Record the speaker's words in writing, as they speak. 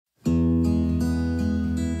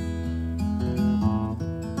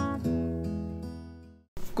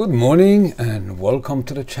Good morning and welcome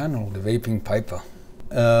to the channel, The Vaping Piper.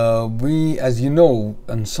 As you know,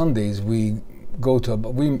 on Sundays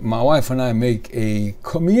my wife and I make a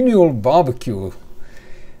communal barbecue.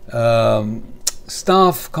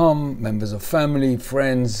 Staff come, members of family,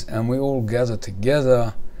 friends, and we all gather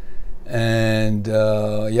together. And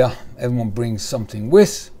yeah, everyone brings something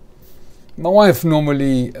with. My wife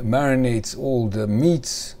normally marinates all the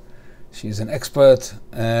meats. She's an expert,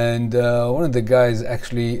 and one of the guys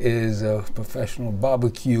actually is a professional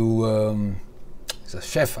barbecue, he's a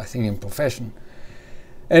chef, I think, in profession.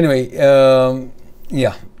 Anyway,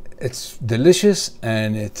 yeah, it's delicious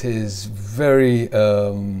and it is very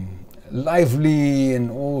lively in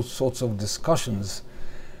all sorts of discussions.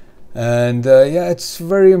 And yeah, it's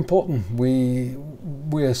very important. We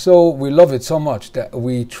love it so much that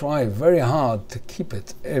we try very hard to keep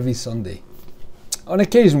it every Sunday. On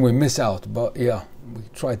occasion we miss out, but yeah, we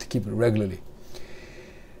try to keep it regularly.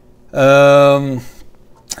 So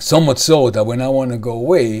much so that when I want to go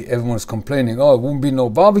away, everyone's complaining, oh, it won't be no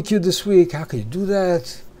barbecue this week, how can you do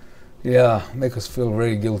that? Yeah, make us feel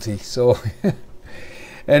very guilty. So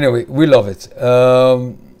anyway, we love it.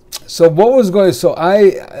 So what was going, so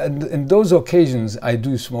in those occasions I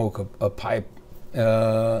do smoke a pipe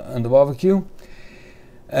on the barbecue.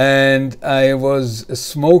 And I was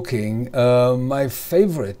smoking my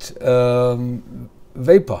favorite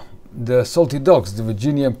VaPer, the Salty Dogs, the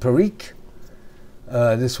Virginia Perique,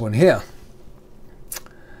 this one here.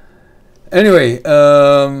 Anyway,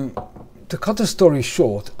 to cut the story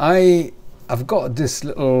short, I've got this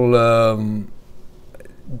little,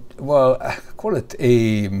 well, I call it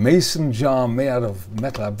a mason jar made out of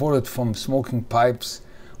metal. I bought it from Smoking Pipes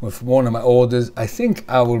with one of my orders. I think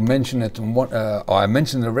I will mention it in one, or I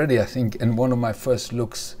mentioned it already, I think, in one of my first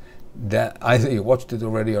looks, that either you watched it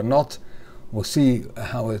already or not. We'll see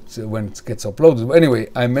how it, when it gets uploaded. But anyway,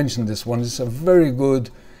 I mentioned this one. It's a very good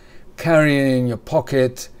carry in your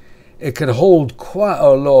pocket. It can hold quite a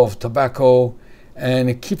lot of tobacco and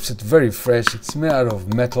it keeps it very fresh. It's made out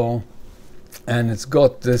of metal and it's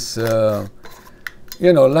got this,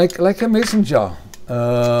 you know, like a mason jar.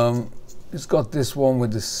 It's got this one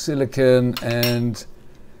with the silicone, and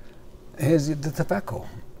here's the tobacco.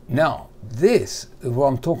 Now, this is what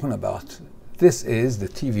I'm talking about. This is the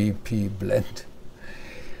TVP blend.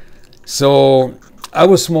 So I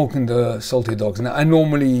was smoking the Salty Dogs. Now, I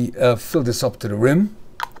normally fill this up to the rim,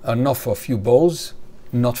 not for a few bowls,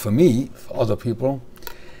 not for me, for other people.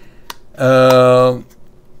 Now,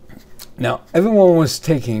 everyone was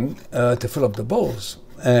taking to fill up the bowls.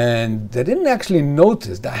 And they didn't actually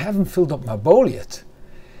notice that I haven't filled up my bowl yet.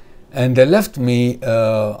 And they left me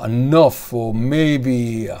enough for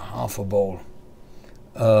maybe half a bowl.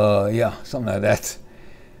 Yeah, something like that.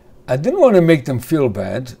 I didn't want to make them feel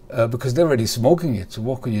bad because they're already smoking it. So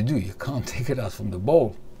what can you do? You can't take it out from the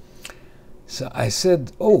bowl. So I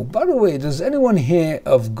said, oh, by the way, does anyone here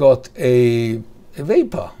have got a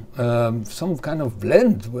VaPer? Some kind of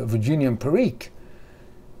blend with Virginia Perique?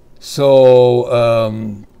 So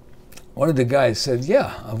one of the guys said,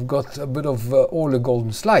 yeah, I've got a bit of Orlik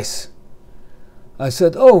Golden Slice. I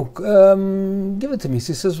said, oh, give it to me.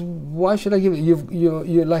 He says, why should I give it?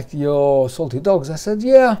 You like your Salty Dogs? I said,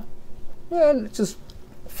 yeah, well, it's just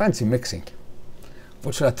fancy mixing.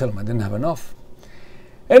 What should I tell him? I didn't have enough.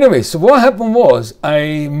 Anyway, so what happened was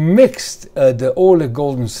I mixed the Orlik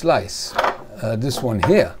Golden Slice, this one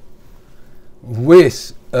here,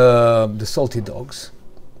 with the Salty Dogs.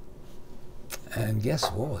 And guess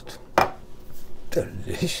what?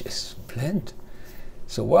 Delicious blend.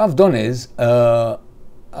 So what I've done is, I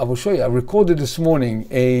will show you. I recorded this morning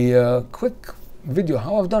a quick video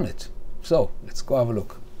how I've done it. So let's go have a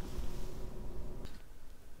look.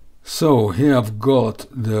 So here I've got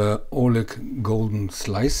the Orlik Golden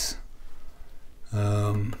Slice.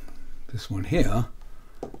 This one here.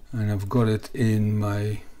 And I've got it in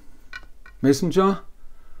my mason jar.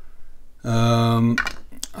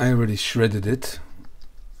 I already shredded it,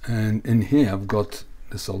 and in here I've got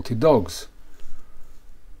the Salty Dogs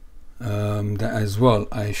that as well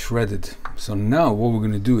I shredded. So now what we're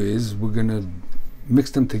going to do is we're going to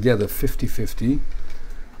mix them together 50-50.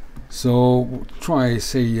 So we'll try,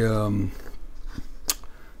 say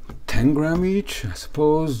 10 gram each, I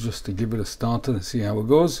suppose, just to give it a starter and see how it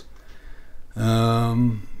goes.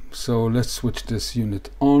 So let's switch this unit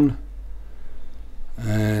on,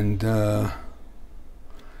 and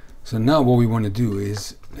so now what we want to do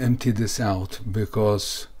is empty this out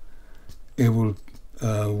because it will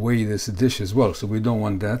weigh this dish as well. So we don't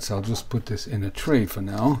want that. So I'll just put this in a tray for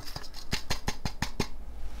now.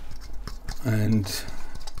 And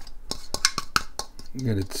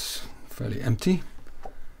get it fairly empty.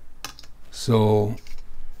 So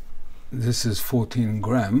this is 14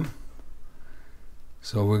 gram.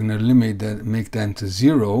 So we're going to limit that, make that into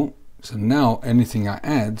 0. So now anything I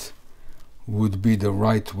add would be the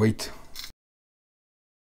right weight.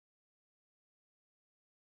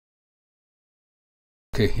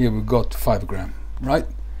 Okay, here we got 5 gram, right?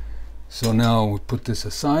 So now we put this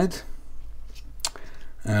aside,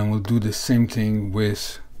 and we'll do the same thing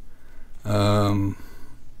with the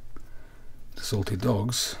salty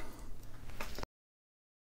dogs.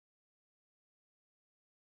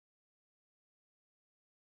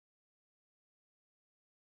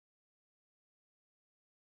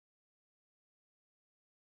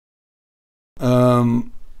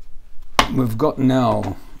 We've got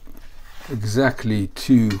now exactly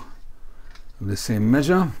 2 of the same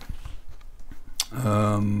measure,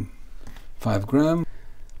 5 gram.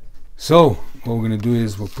 So what we're going to do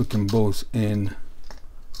is we'll put them both in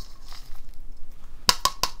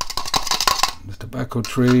the tobacco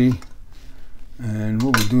tray, and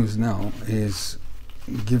what we'll do is now is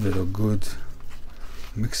give it a good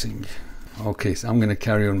mixing. Okay, so I'm going to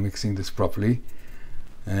carry on mixing this properly,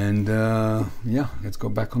 and yeah, let's go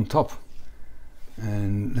back on top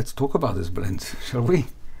and let's talk about this blend, shall we?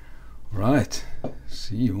 Right,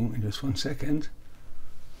 see you in just 1 second.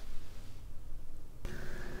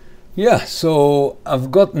 Yeah, so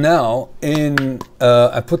I've got now in,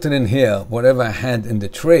 I put it in here, whatever I had in the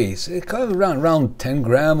trays. It comes around 10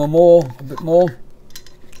 gram or more, a bit more.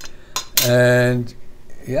 And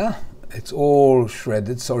yeah, it's all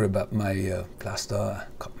shredded. Sorry about my plaster, I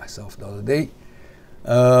cut myself the other day.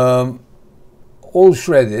 All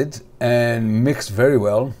shredded and mixed very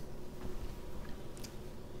well.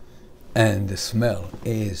 And the smell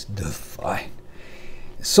is divine.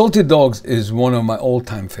 Salty Dogs is one of my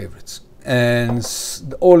all-time favorites, and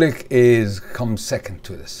the Orlik comes second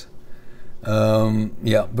to this.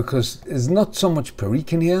 Yeah, because there's not so much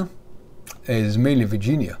Perique in here. It's mainly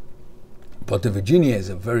Virginia, but the Virginia is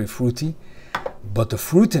a very fruity, but the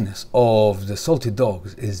fruitiness of the Salty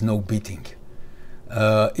Dogs is no beating.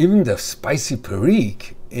 Even the spicy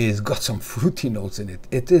Perique is got some fruity notes in it.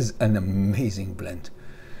 It is an amazing blend.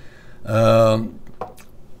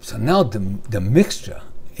 So now the mixture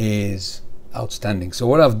is outstanding. So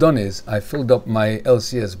what I've done is I filled up my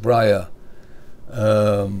LCS Briar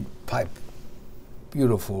pipe,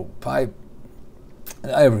 beautiful pipe.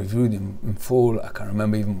 I reviewed him in full. I can't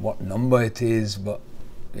remember even what number it is, but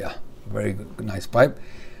yeah, very good, nice pipe.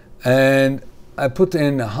 And I put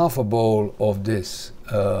in half a bowl of this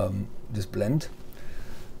this blend,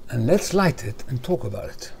 and let's light it and talk about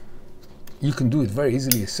it. You can do it very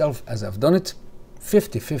easily yourself, as I've done it.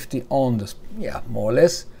 50-50 on this, yeah, more or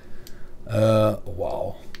less.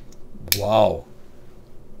 Wow, wow.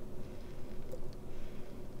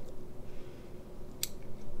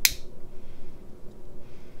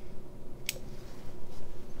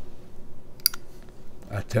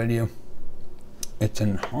 I tell you, it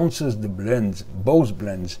enhances the blends, both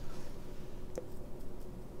blends.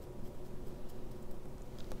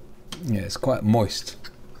 Yeah, it's quite moist.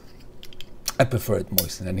 I prefer it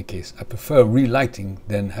moist in any case. I prefer relighting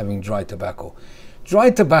than having dry tobacco.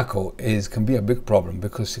 Dry tobacco can be a big problem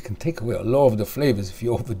because it can take away a lot of the flavors if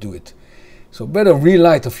you overdo it. So better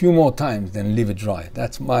relight a few more times than leave it dry.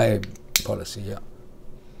 That's my policy, yeah.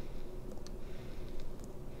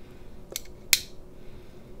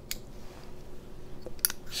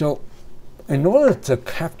 So in order to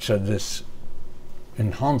capture this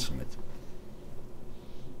enhancement,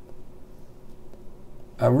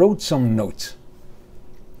 I wrote some notes.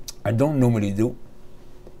 I don't normally do,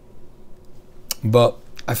 but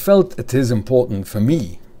I felt it is important for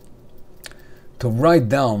me to write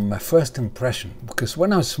down my first impression, because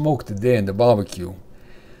when I smoked the day in the barbecue,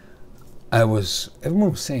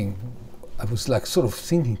 everyone was saying, I was like sort of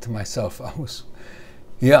thinking to myself,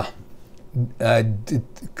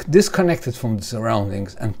 disconnected from the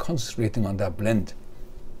surroundings and concentrating on that blend.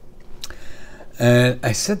 And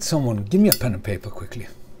I said to someone, give me a pen and paper quickly.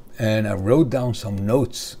 And I wrote down some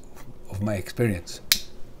notes of my experience.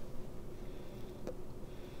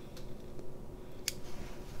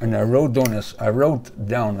 And I wrote down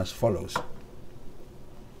as follows.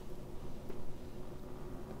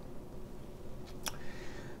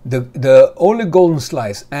 The Orlik Golden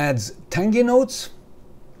Slice adds tangy notes,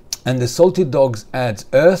 and the Salty Dogs adds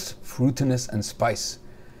earth, fruitiness, and spice,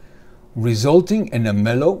 resulting in a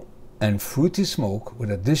mellow and fruity smoke with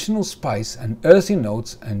additional spice and earthy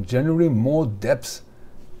notes, and generally more depth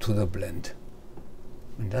to the blend.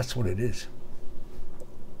 And that's what it is.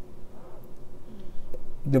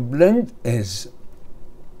 The blend is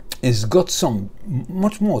got some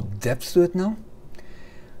much more depth to it now.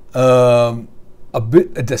 a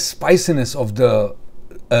bit the spiciness of the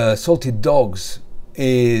salty dogs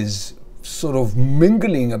is sort of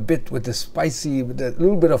mingling a bit with the spicy, with a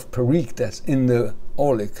little bit of perique that's in the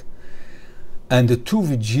Orlik. And the two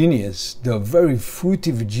Virginias, the very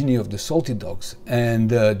fruity Virginia of the salty dogs and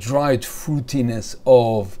the dried fruitiness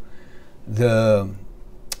of the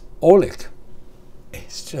Orlik,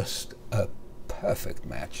 it's just a perfect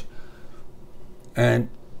match. And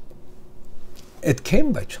it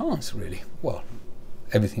came by chance, really. Well,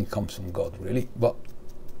 everything comes from God, really, but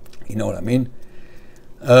you know what I mean.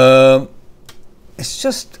 It's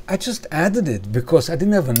just, I just added it because I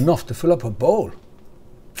didn't have enough to fill up a bowl.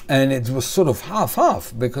 And it was sort of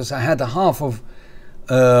half-half because I had a half of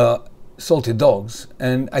salty dogs,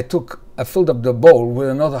 and I filled up the bowl with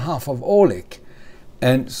another half of Orlik,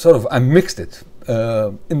 and sort of I mixed it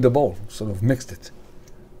in the bowl, sort of mixed it.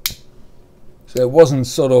 So it wasn't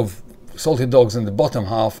sort of salty dogs in the bottom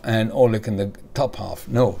half and Orlik in the top half.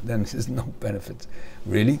 No, then there's no benefit,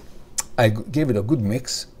 really. I gave it a good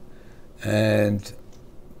mix, and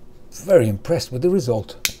very impressed with the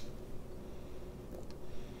result.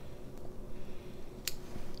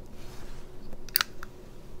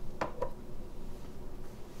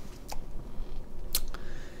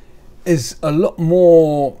 Is a lot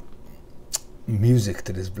more music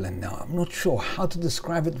to this blend now. I'm not sure how to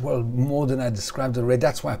describe it well more than I described already.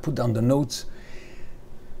 That's why I put down the notes.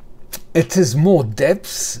 It is more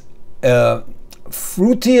depths,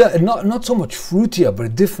 fruitier, not so much fruitier, but a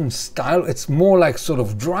different style. It's more like sort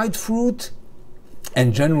of dried fruit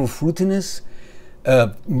and general fruitiness,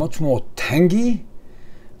 much more tangy.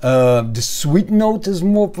 The sweet note is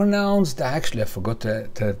more pronounced. Actually, I forgot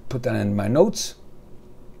to put that in my notes.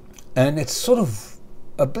 And it's sort of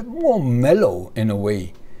a bit more mellow in a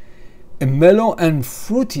way. Mellow and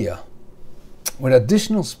fruitier with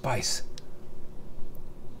additional spice.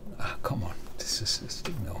 Ah, come on. This is,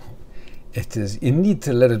 you know, it is, you need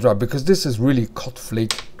to let it dry because this is really cut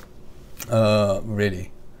flake.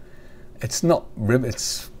 Really. It's not rib,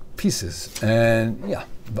 it's pieces. And yeah,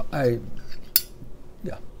 but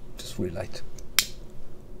just really light.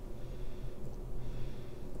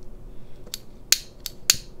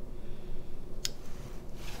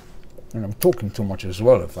 And I'm talking too much as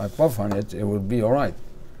well. If I puff on it, it would be all right.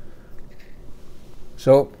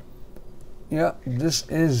 So, yeah, this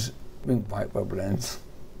is Big VaPer blend.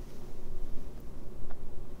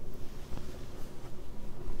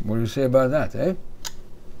 What do you say about that, eh?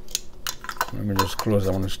 Let me just close.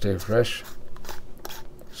 I want to stay fresh.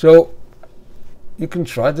 So, you can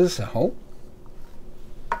try this at home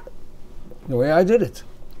the way I did it.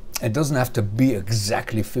 It doesn't have to be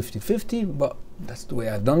exactly 50-50, but that's the way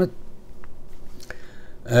I've done it.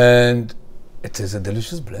 And it is a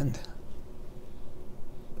delicious blend.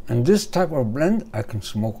 And this type of blend I can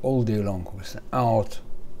smoke all day long without,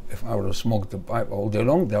 if I were to smoke the pipe all day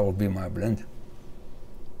long, that would be my blend.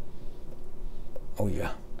 Oh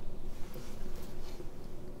yeah.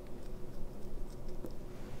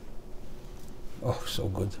 Oh, so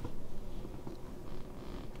good.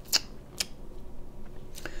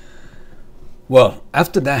 Well,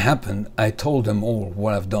 after that happened, I told them all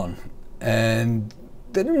what I've done, and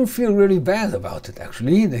they didn't feel really bad about it,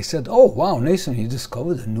 actually. They said, oh, wow, Nathan, you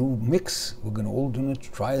discovered a new mix. We're going to all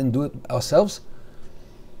try and do it ourselves.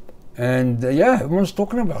 And yeah, everyone's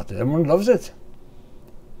talking about it. Everyone loves it.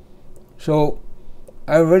 So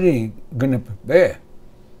I'm already going to prepare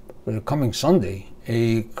for the coming Sunday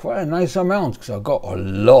quite a nice amount, because I've got a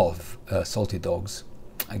lot of salty dogs.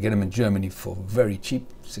 I get them in Germany for very cheap,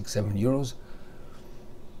 6-7 euros.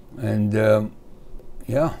 And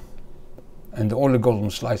yeah. And the Orlik Golden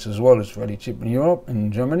Slice as well is fairly cheap in Europe,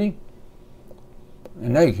 in Germany.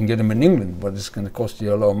 And now you can get them in England, but it's going to cost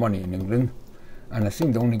you a lot of money in England. And I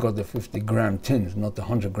think they only got the 50-gram tins, not the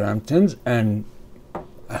 100-gram tins. And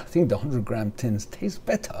I think the 100-gram tins taste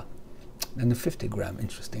better than the 50-gram,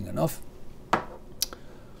 interesting enough.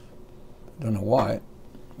 Don't know why,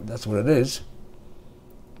 but that's what it is.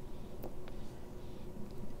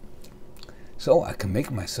 So I can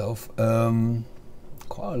make myself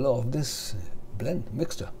quite a lot of this blend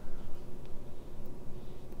mixture.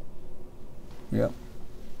 Yeah,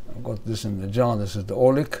 I've got this in the jar. This is the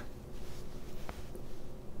Orlik.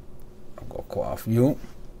 I've got quite a few,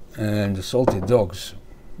 and the salty dogs.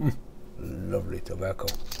 Lovely tobacco.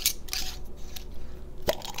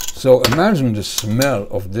 So imagine the smell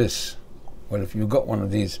of this. Well, if you got one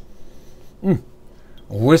of these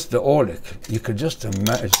with the Orlik, you could just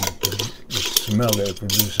imagine the smell that it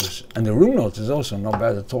produces. And the room note is also not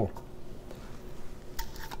bad at all.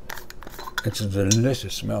 It's a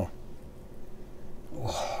delicious smell.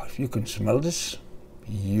 Oh, if you can smell this,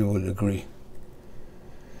 You will agree.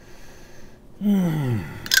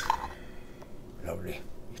 Lovely.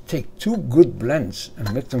 You take two good blends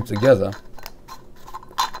and mix them together.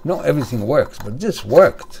 Not everything works, but this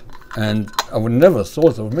worked, and I would never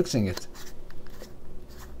thought of mixing it.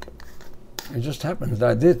 It just happened that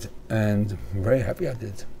I did, and I'm very happy I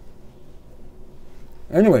did.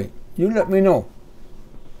 Anyway, you let me know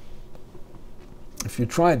if you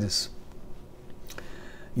try this.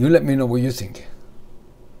 You let me know what you think.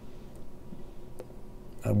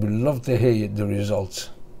 I would love to hear the results.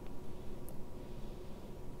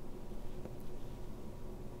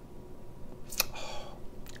 Oh,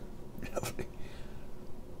 lovely.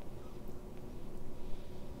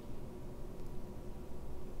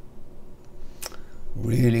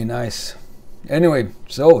 Really nice. Anyway,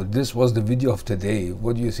 so this was the video of today.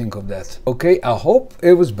 What do you think of that? Okay, I hope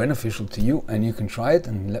it was beneficial to you and you can try it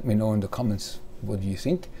and let me know in the comments what do you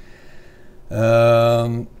think.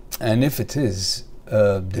 And if it is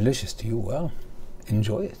delicious to you, well,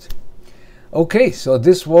 enjoy it. Okay, so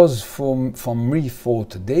this was from me for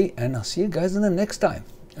today, and I'll see you guys in the next time.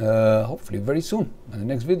 Hopefully very soon in the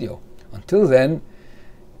next video. Until then,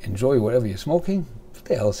 enjoy whatever you're smoking.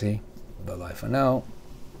 Stay healthy. Bye-bye for now.